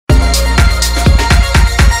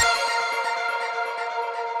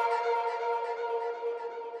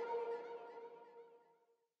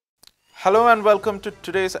Hello and welcome to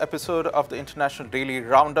today's episode of the International Daily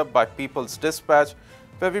Roundup by People's Dispatch,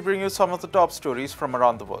 where we bring you some of the top stories from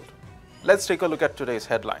around the world. Let's take a look at today's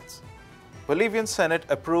headlines. Bolivian Senate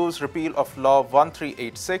approves repeal of Law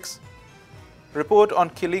 1386. Report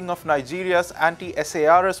on killing of Nigeria's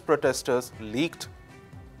anti-SARS protesters leaked.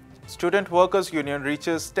 Student Workers Union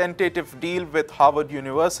reaches tentative deal with Harvard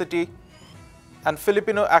University. And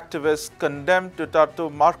Filipino activists condemn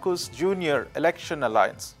Duterte Marcos Jr. election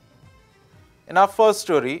alliance. In our first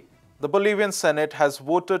story, the Bolivian Senate has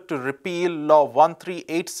voted to repeal Law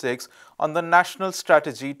 1386 on the national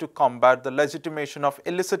strategy to combat the legitimation of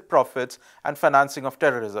illicit profits and financing of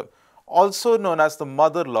terrorism. Also known as the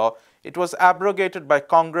Mother Law, it was abrogated by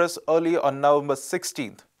Congress early on November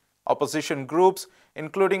 16th. Opposition groups,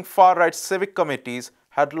 including far-right civic committees,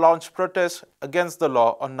 had launched protests against the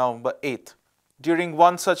law on November 8th. During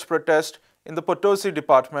one such protest in the Potosi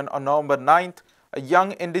department on November 9th, a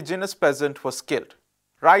young indigenous peasant was killed.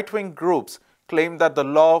 Right-wing groups claimed that the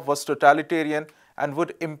law was totalitarian and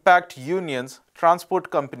would impact unions,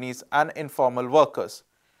 transport companies, and informal workers.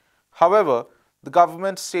 However, the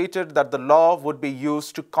government stated that the law would be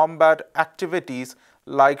used to combat activities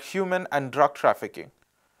like human and drug trafficking.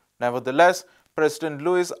 Nevertheless, President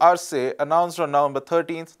Luis Arce announced on November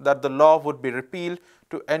 13th that the law would be repealed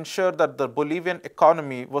to ensure that the Bolivian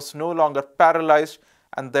economy was no longer paralyzed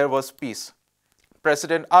and there was peace.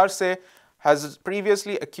 President Arce has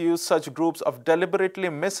previously accused such groups of deliberately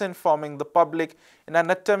misinforming the public in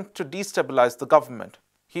an attempt to destabilize the government.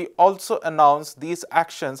 He also announced these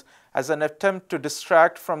actions as an attempt to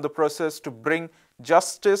distract from the process to bring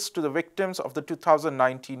justice to the victims of the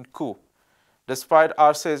 2019 coup. Despite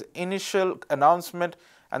Arce's initial announcement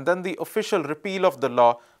and then the official repeal of the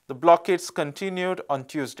law, the blockades continued on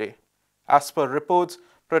Tuesday. As per reports,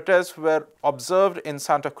 protests were observed in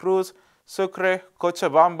Santa Cruz, Sucre,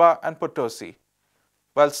 Cochabamba, and Potosi.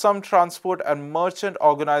 While some transport and merchant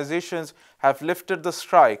organizations have lifted the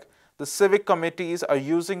strike, the civic committees are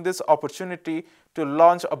using this opportunity to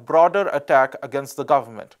launch a broader attack against the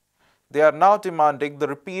government. They are now demanding the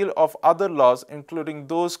repeal of other laws, including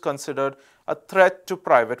those considered a threat to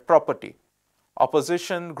private property.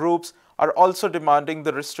 Opposition groups are also demanding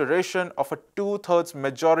the restoration of a two-thirds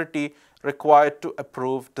majority required to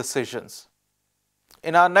approve decisions.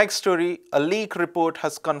 In our next story, a leak report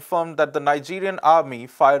has confirmed that the Nigerian army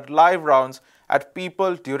fired live rounds at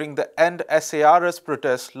people during the End SARS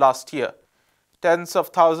protests last year. Tens of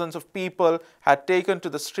thousands of people had taken to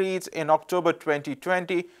the streets in October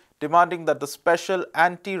 2020, demanding that the Special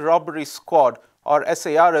Anti-Robbery Squad, or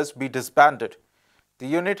SARS, be disbanded. The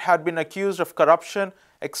unit had been accused of corruption,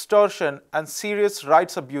 extortion, and serious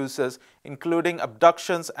rights abuses, including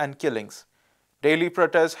abductions and killings. Daily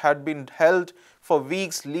protests had been held for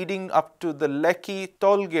weeks leading up to the Lekki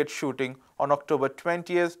tollgate shooting on October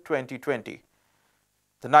 20, 2020.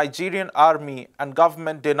 The Nigerian army and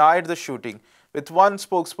government denied the shooting, with one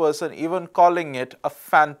spokesperson even calling it a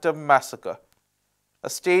phantom massacre. A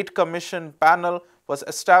state commission panel was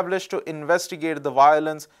established to investigate the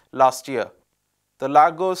violence last year. The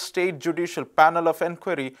Lagos State Judicial Panel of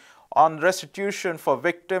Inquiry on Restitution for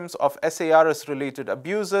Victims of SARS-related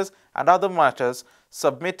abuses and other matters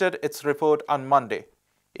submitted its report on Monday.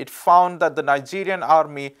 It found that the Nigerian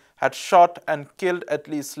army had shot and killed at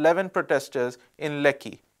least 11 protesters in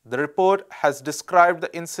Lekki. The report has described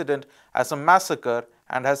the incident as a massacre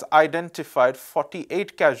and has identified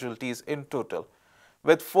 48 casualties in total,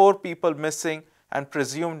 with 4 people missing and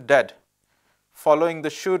presumed dead. Following the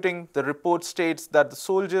shooting, the report states that the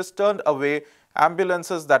soldiers turned away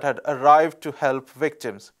ambulances that had arrived to help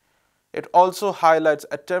victims. It also highlights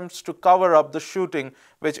attempts to cover up the shooting,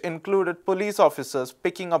 which included police officers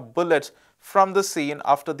picking up bullets from the scene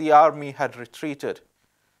after the army had retreated.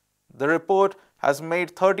 The report has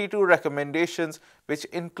made 32 recommendations, which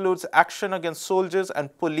includes action against soldiers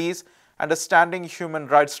and police and a standing human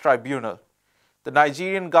rights tribunal. The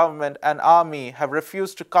Nigerian government and army have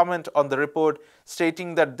refused to comment on the report,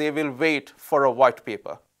 stating that they will wait for a white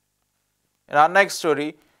paper. In our next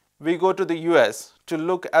story, we go to the US to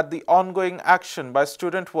look at the ongoing action by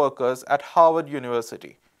student workers at Harvard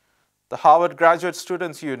University. The Harvard Graduate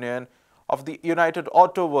Students Union of the United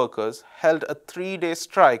Auto Workers held a 3-day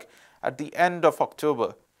strike at the end of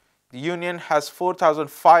October. The union has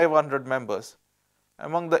 4,500 members.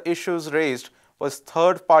 Among the issues raised was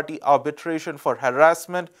third-party arbitration for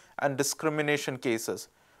harassment and discrimination cases.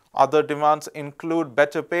 Other demands include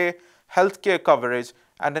better pay, healthcare coverage,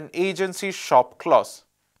 and an agency shop clause.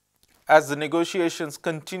 As the negotiations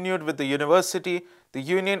continued with the university, the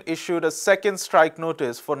union issued a second strike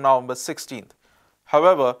notice for November 16th.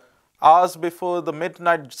 However, Hours before the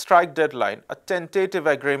midnight strike deadline, a tentative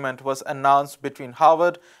agreement was announced between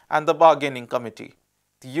Harvard and the bargaining committee.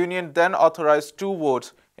 The union then authorized 2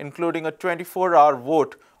 votes, including a 24-hour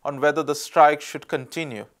vote on whether the strike should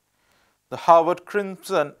continue. The Harvard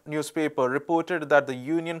Crimson newspaper reported that the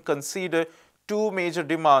union conceded 2 major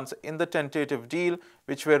demands in the tentative deal,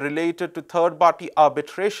 which were related to third-party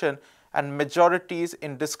arbitration and majorities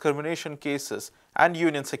in discrimination cases and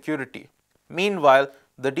union security. Meanwhile,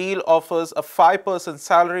 the deal offers a 5%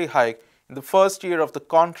 salary hike in the first year of the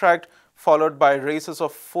contract, followed by raises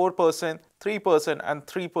of 4%, 3%, and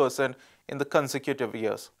 3% in the consecutive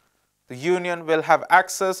years. The union will have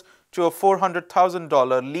access to a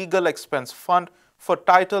 $400,000 legal expense fund for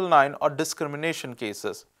Title IX or discrimination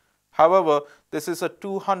cases. However, this is a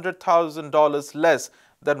 $200,000 less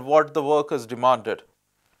than what the workers demanded.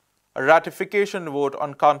 A ratification vote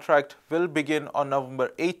on contract will begin on November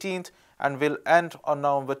 18th and will end on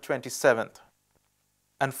November 27th.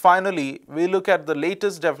 And finally, we look at the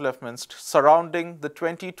latest developments surrounding the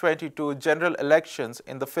 2022 general elections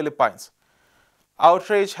in the Philippines.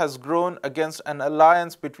 Outrage has grown against an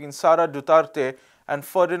alliance between Sara Duterte and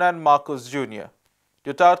Ferdinand Marcos Jr.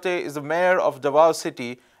 Duterte is the mayor of Davao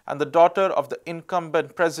City and the daughter of the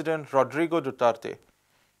incumbent President Rodrigo Duterte.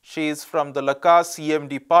 She is from the Lakas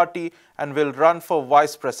CMD party and will run for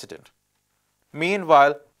vice president.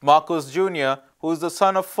 Meanwhile, Marcos Jr., who is the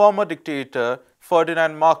son of former dictator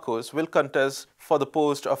Ferdinand Marcos, will contest for the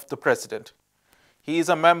post of the president. He is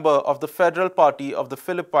a member of the Federal Party of the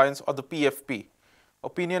Philippines, or the PFP.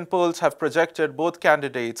 Opinion polls have projected both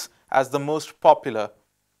candidates as the most popular.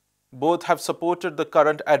 Both have supported the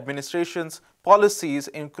current administration's policies,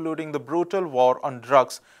 including the brutal war on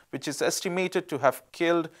drugs, which is estimated to have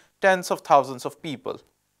killed tens of thousands of people.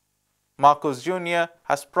 Marcos Jr.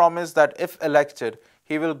 has promised that if elected,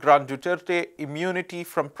 he will grant Duterte immunity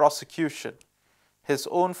from prosecution. His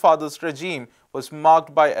own father's regime was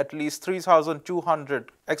marked by at least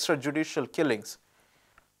 3,200 extrajudicial killings.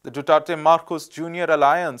 The Duterte-Marcos Jr.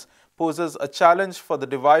 alliance poses a challenge for the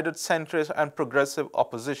divided centrist and progressive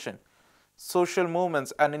opposition. Social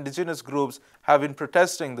movements and indigenous groups have been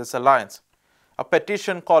protesting this alliance. A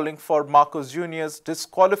petition calling for Marcos Jr.'s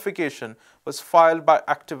disqualification was filed by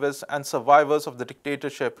activists and survivors of the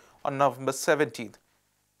dictatorship on November 17th.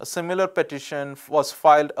 A similar petition was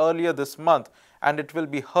filed earlier this month, and it will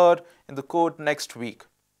be heard in the court next week.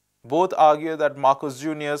 Both argue that Marcos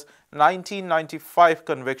Jr.'s 1995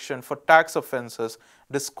 conviction for tax offenses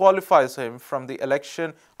disqualifies him from the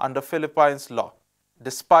election under Philippines law.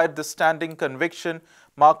 Despite the standing conviction,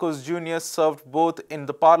 Marcos Jr. served both in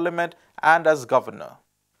the parliament and as governor.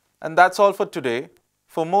 And that's all for today.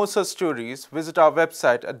 For more such stories, visit our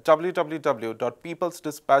website at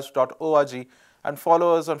www.peoplesdispatch.org and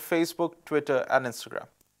follow us on Facebook, Twitter, and Instagram.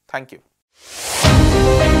 Thank you.